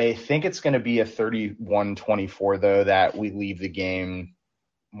 I think it's going to be a 31-24, though, that we leave the game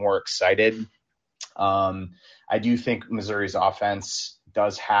more excited. I do think Missouri's offense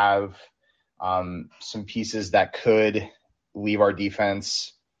does have some pieces that could leave our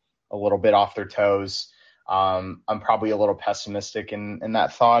defense a little bit off their toes. I'm probably a little pessimistic in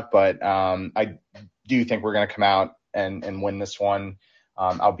that thought, but I do think we're going to come out and win this one,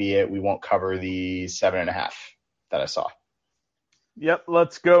 albeit we won't cover the 7.5 that I saw. Yep,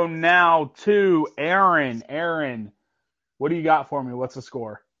 let's go now to Aaron. Aaron, what do you got for me? What's the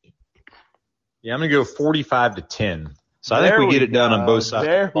score? Yeah, I'm going to go 45-10. So I think we get it done on both sides.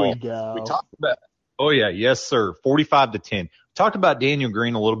 There we go. We talked about – oh, yeah. Yes, sir. 45-10. We talked about Daniel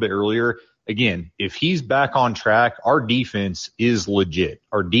Green a little bit earlier. Again, if he's back on track, our defense is legit.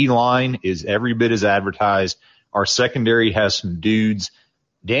 Our D-line is every bit as advertised. Our secondary has some dudes.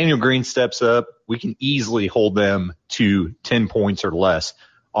 Daniel Green steps up. We can easily hold them to 10 points or less.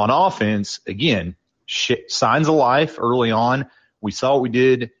 On offense, again, signs of life early on. We saw what we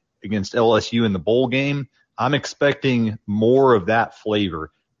did against LSU in the bowl game. I'm expecting more of that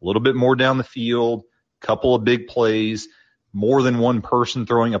flavor, a little bit more down the field, couple of big plays, more than one person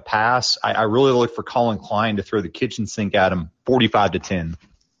throwing a pass. I really look for Colin Klein to throw the kitchen sink at him, 45-10.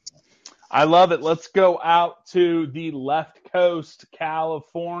 I love it. Let's go out to the left coast,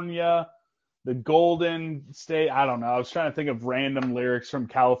 California, the Golden State. I don't know. I was trying to think of random lyrics from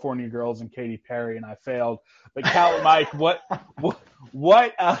California Girls and Katy Perry, and I failed. But Mike, what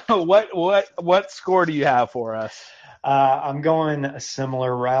score do you have for us? I'm going a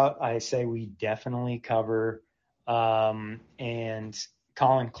similar route. I say we definitely cover, and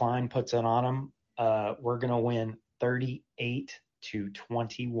Colin Klein puts it on them. We're going to win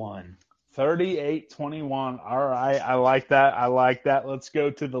 38-21. 38-21. All right. I like that. Let's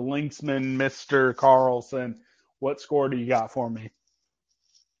go to the Lynxman, Mr. Carlson. What score do you got for me?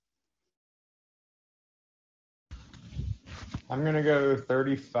 I'm going to go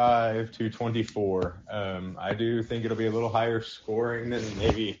 35-24. I do think it'll be a little higher scoring than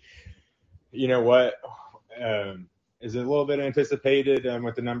maybe, is a little bit anticipated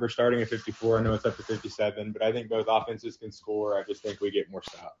with the number starting at 54. I know it's up to 57, but I think both offenses can score. I just think we get more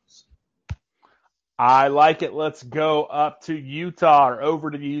stops. I like it. Let's go up to Utah or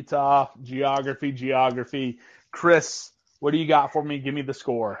over to Utah. Geography. Chris, what do you got for me? Give me the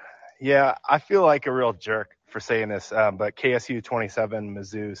score. Yeah, I feel like a real jerk for saying this, but KSU 27,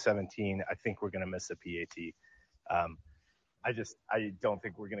 Mizzou 17. I think we're going to miss the PAT. I don't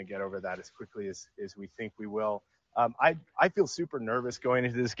think we're going to get over that as quickly as we think we will. I feel super nervous going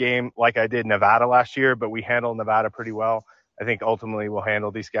into this game like I did Nevada last year, but we handled Nevada pretty well. I think ultimately we'll handle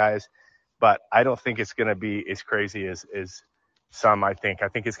these guys. But I don't think it's going to be as crazy as some, I think. I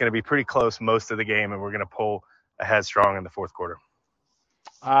think it's going to be pretty close most of the game, and we're going to pull ahead strong in the fourth quarter.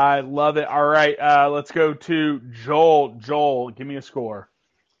 I love it. All right, let's go to Joel. Joel, give me a score.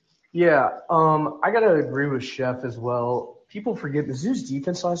 Yeah, I got to agree with Chef as well. People forget Mizzou's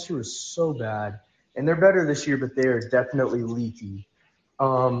defense last year was so bad, and they're better this year, but they are definitely leaky.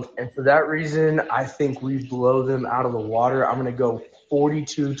 And for that reason, I think we blow them out of the water. I'm going to go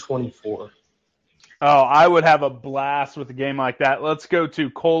 42-24. Oh, I would have a blast with a game like that. Let's go to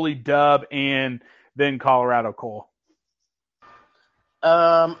Coley Dub and then Colorado Cole.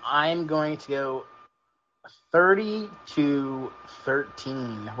 I'm going to go 30-13.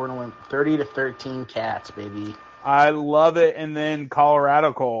 We're going to win 30-13 Cats, baby. I love it. And then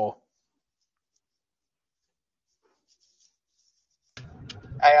Colorado Cole.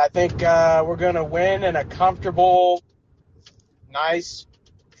 I think we're going to win in a comfortable, nice,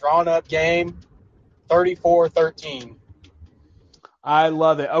 drawn-up game, 34-13. I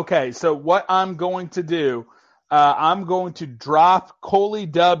love it. Okay, so what I'm going to do, I'm going to drop Coley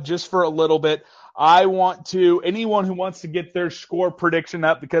Dub just for a little bit. I want to, anyone who wants to get their score prediction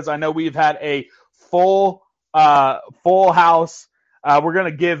up, because I know we've had a full house. We're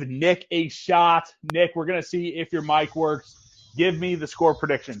going to give Nick a shot. Nick, we're going to see if your mic works. Give me the score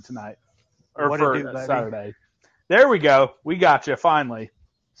prediction tonight or What for it do, baby? Saturday. There we go. We got you finally.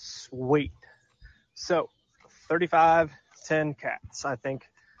 Sweet. So, 35-10 Cats. I think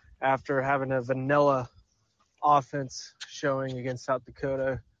after having a vanilla offense showing against South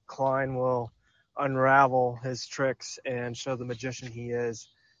Dakota, Klein will unravel his tricks and show the magician he is,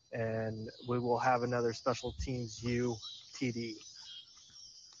 and we will have another special teams U TD.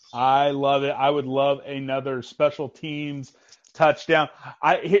 I love it. I would love another special teams touchdown.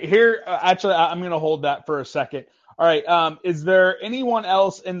 Actually, I'm going to hold that for a second. All right. Is there anyone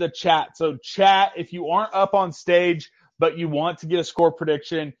else in the chat? So chat, if you aren't up on stage, but you want to get a score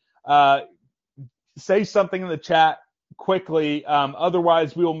prediction, say something in the chat quickly.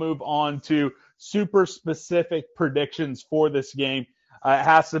 Otherwise, we will move on to super specific predictions for this game. It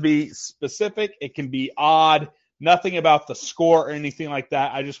has to be specific. It can be odd. Nothing about the score or anything like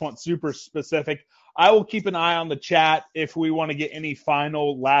that. I just want super specific. I will keep an eye on the chat if we want to get any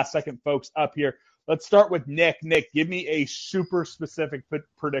final last-second folks up here. Let's start with Nick. Nick, give me a super specific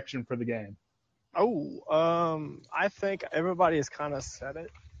prediction for the game. I think everybody has kind of said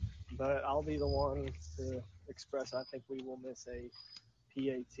it, but I'll be the one to express I think we will miss a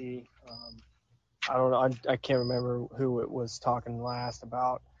PAT. I don't know. I can't remember who it was talking last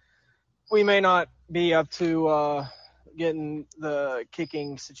about. we may not be up to getting the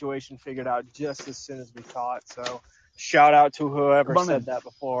kicking situation figured out just as soon as we thought. So shout out to whoever said that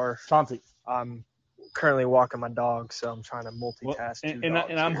before. Chauncey. I'm currently walking my dog, so I'm trying to multitask.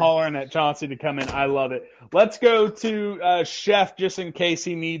 And I'm hollering at Chauncey to come in. I love it. Let's go to Chef just in case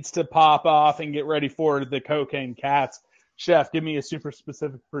he needs to pop off and get ready for the Cocaine Cats. Chef, give me a super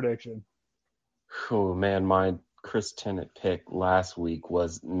specific prediction. Oh, man, my Chris Tennant pick last week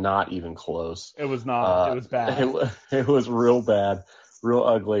was not even close. It was not. It was bad. It was real bad, real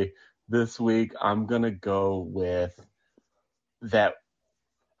ugly. This week, I'm going to go with that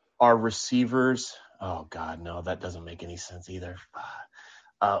our receivers – oh, God, no, that doesn't make any sense either.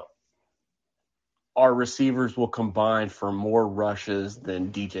 Our receivers will combine for more rushes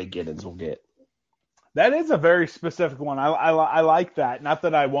than DJ Giddens will get. That is a very specific one. I like that. Not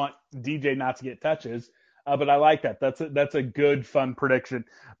that I want DJ not to get touches, but I like that. That's a good, fun prediction.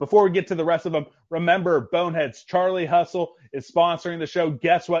 Before we get to the rest of them, remember, Boneheads, Charlie Hustle is sponsoring the show.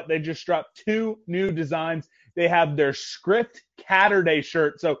 Guess what? They just dropped 2 new designs. They have their Script Catterday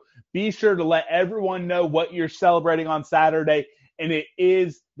shirt. So be sure to let everyone know what you're celebrating on Saturday, and it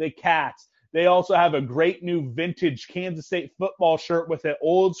is the Cats. They also have a great new vintage Kansas State football shirt with an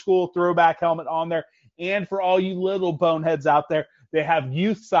old school throwback helmet on there. And for all you little boneheads out there, they have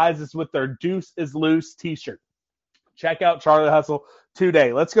youth sizes with their Deuce is Loose t-shirt. Check out Charlie Hustle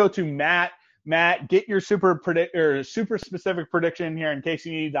today. Let's go to Matt. Matt, get your super specific prediction here in case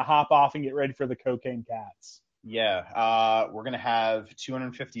you need to hop off and get ready for the Cocaine Cats. Yeah, we're going to have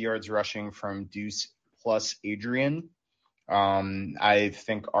 250 yards rushing from Deuce plus Adrian. I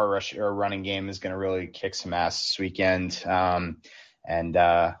think our running game is going to really kick some ass this weekend. And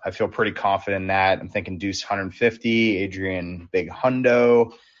I feel pretty confident in that. I'm thinking Deuce 150, Adrian big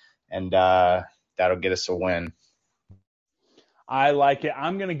hundo, and that'll get us a win. I like it.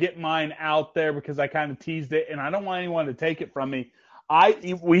 I'm going to get mine out there because I kind of teased it, and I don't want anyone to take it from me.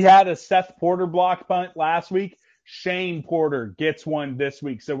 We had a Seth Porter block punt last week. Shane Porter gets one this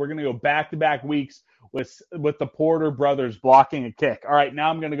week. So we're going to go back-to-back weeks with the Porter brothers blocking a kick. All right, now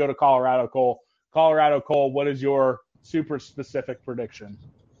I'm going to go to Colorado Cole. Colorado Cole, what is your super specific prediction?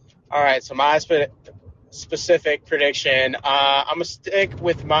 All right, so my specific prediction, I'm going to stick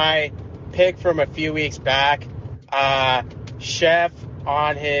with my pick from a few weeks back. Chef,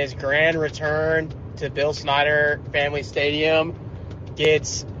 on his grand return to Bill Snyder Family Stadium,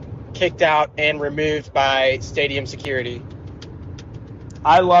 gets kicked out and removed by stadium security.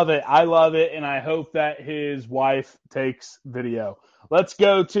 I love it, and I hope that his wife takes video. Let's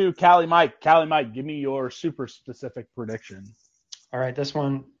go to Callie Mike. Callie Mike, give me your super specific prediction. All right, this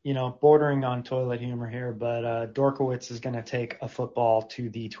one, bordering on toilet humor here, but Dorkowitz is going to take a football to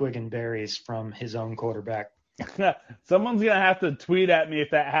the Twig and Berries from his own quarterback. Someone's going to have to tweet at me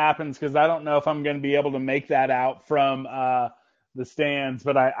if that happens because I don't know if I'm going to be able to make that out from the stands,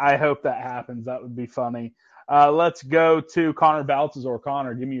 but I hope that happens. That would be funny. Let's go to Connor Baltazar.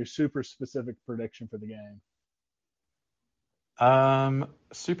 Connor, give me your super specific prediction for the game.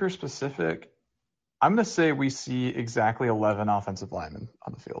 Super specific. I'm going to say we see exactly 11 offensive linemen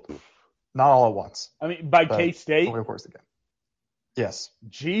on the field. Not all at once. I mean, by K-State? Over the course of the game. Yes.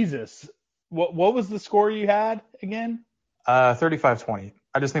 Jesus. What was the score you had again? 35-20.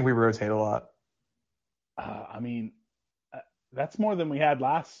 I just think we rotate a lot. That's more than we had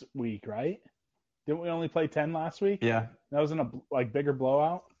last week, right? Didn't we only play 10 last week? Yeah. That wasn't a bigger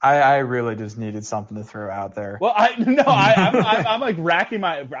blowout? I really just needed something to throw out there. Well, I'm like racking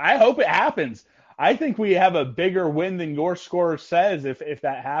my – I hope it happens. I think we have a bigger win than your score says if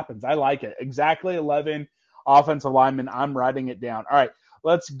that happens. I like it. Exactly 11 offensive linemen. I'm writing it down. All right,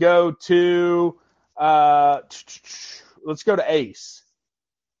 let's go to Ace.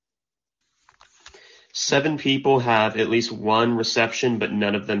 7 people have at least 1 reception, but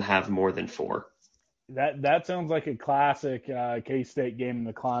none of them have more than 4. That sounds like a classic K-State game in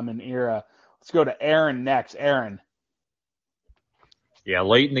the Kleiman era. Let's go to Aaron next. Aaron. Yeah,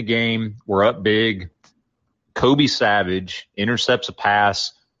 late in the game, we're up big. Kobe Savage intercepts a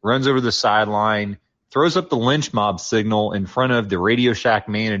pass, runs over the sideline, throws up the lynch mob signal in front of the Radio Shack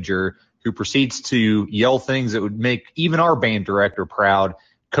manager, who proceeds to yell things that would make even our band director proud.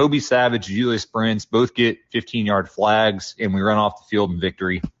 Kobe Savage, Julius Brents both get 15-yard flags, and we run off the field in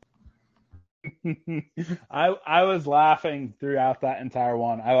victory. I was laughing throughout that entire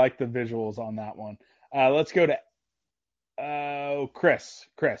one. I like the visuals on that one. Let's go to Chris.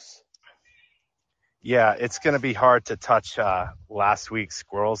 Yeah, it's going to be hard to touch last week's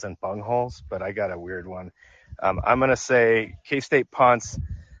squirrels and bungholes, but I got a weird one. I'm going to say K-State punts.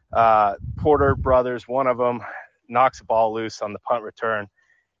 Porter brothers, one of them knocks a ball loose on the punt return,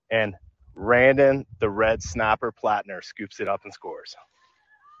 and Randon, the red snapper Plattner, scoops it up and scores.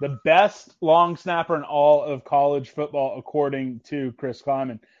 The best long snapper in all of college football, according to Chris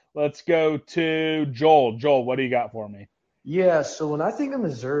Kleiman. Let's go to Joel. Joel, what do you got for me? Yeah, so when I think of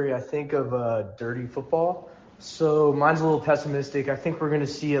Missouri, I think of dirty football. So mine's a little pessimistic. I think we're going to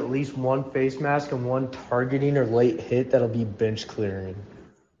see at least one face mask and one targeting or late hit that'll be bench clearing.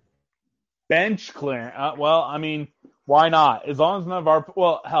 Bench clearing? Well, I mean, why not? As long as none of our –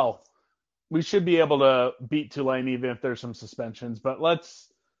 well, hell, we should be able to beat Tulane even if there's some suspensions. But let's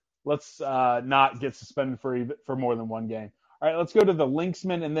not get suspended for more than one game. All right, let's go to the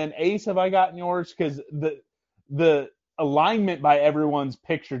Lynxmen. And then, Ace, have I gotten yours? Because the alignment by everyone's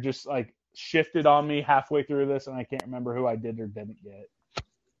picture just, like, shifted on me halfway through this, and I can't remember who I did or didn't get.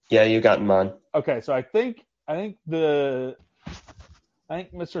 Yeah, you got mine. Okay, so I think Mr.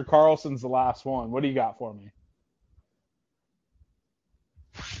 Carlson's the last one. What do you got for me?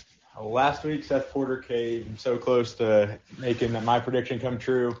 Last week, Seth Porter came so close to making my prediction come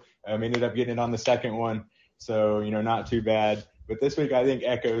true. Ended up getting it on the second one, so not too bad. But this week, I think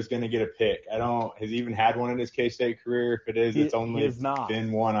Echo is going to get a pick. Has he even had one in his K-State career? If it is, it's only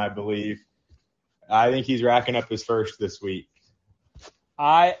been one, I believe. I think he's racking up his first this week.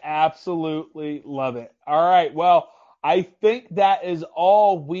 I absolutely love it. All right, well, I think that is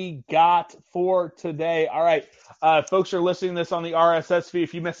all we got for today. All right, folks are listening to this on the RSS feed.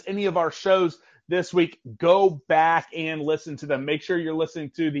 If you missed any of our shows this week, go back and listen to them. Make sure you're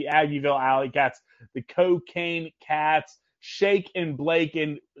listening to the Aggieville Alley Cats, the Cocaine Cats, Shake and Blake,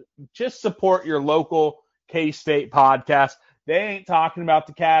 and just support your local K-State podcast. They ain't talking about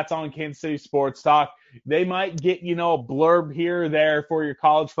the Cats on Kansas City Sports Talk. They might get, a blurb here or there for your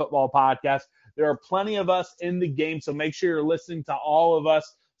college football podcast. There are plenty of us in the game, so make sure you're listening to all of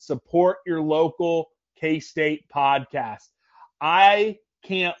us. Support your local K-State podcast. I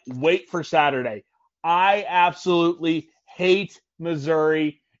can't wait for Saturday. I absolutely hate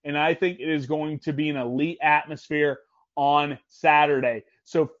Missouri, and I think it is going to be an elite atmosphere on Saturday.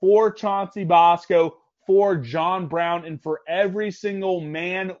 So for Chauncey Bosco, for John Brown, and for every single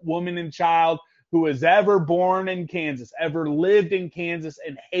man, woman, and child who was ever born in Kansas, ever lived in Kansas,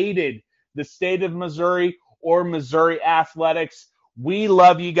 and hated the state of Missouri or Missouri athletics, we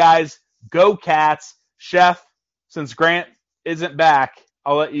love you guys. Go Cats. Chef, since Grant isn't back,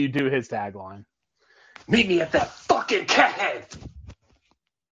 I'll let you do his tagline. Meet me at that fucking cathead.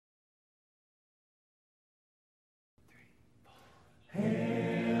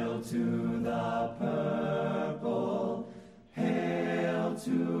 Hail to the purple, hail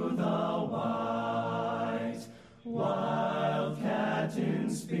to the white, wildcat in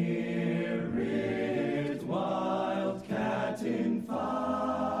spirit, wildcat in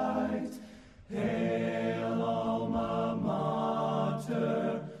fight. Hail alma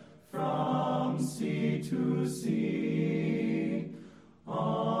mater, from sea to sea,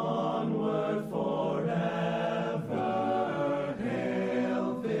 onward forever,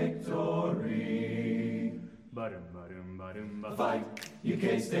 hail victory. Fight, you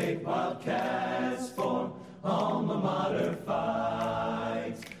K-State Wildcats, for alma mater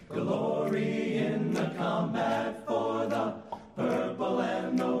fight. Glory in the combat for the purple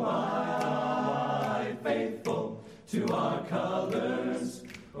and the white. Faithful to our colors,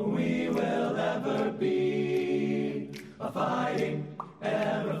 we will ever be. Fighting,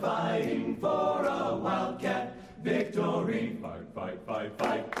 ever fighting for a Wildcat victory. Fight, fight, fight,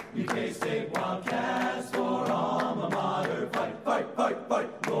 fight. You K-State Wildcats for alma mater. Fight, fight, fight,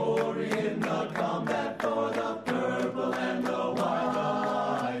 fight. Glory in the combat for the purple and the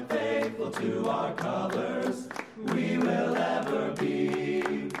white. Faithful to our colors, we will ever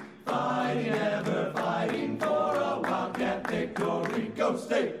be. Fighting, ever fighting for a Wildcat victory. Go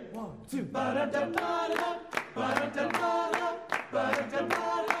State! 1, 2, ba-da-da-da-da-da, ba-da-da-da-da,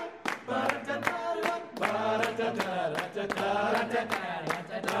 ba-da-da-da-da, ba-da-da-da-da,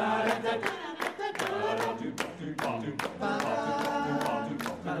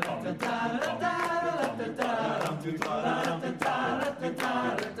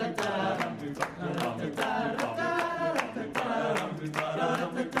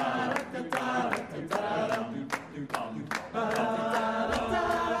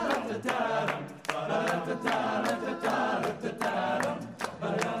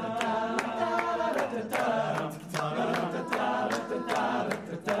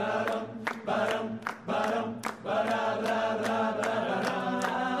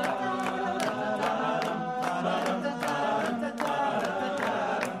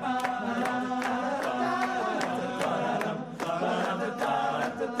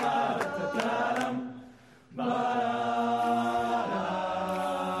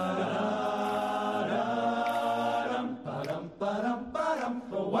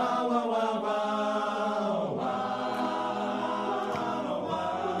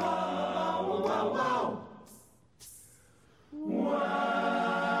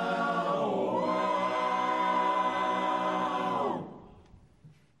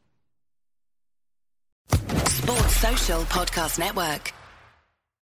 Social Podcast Network.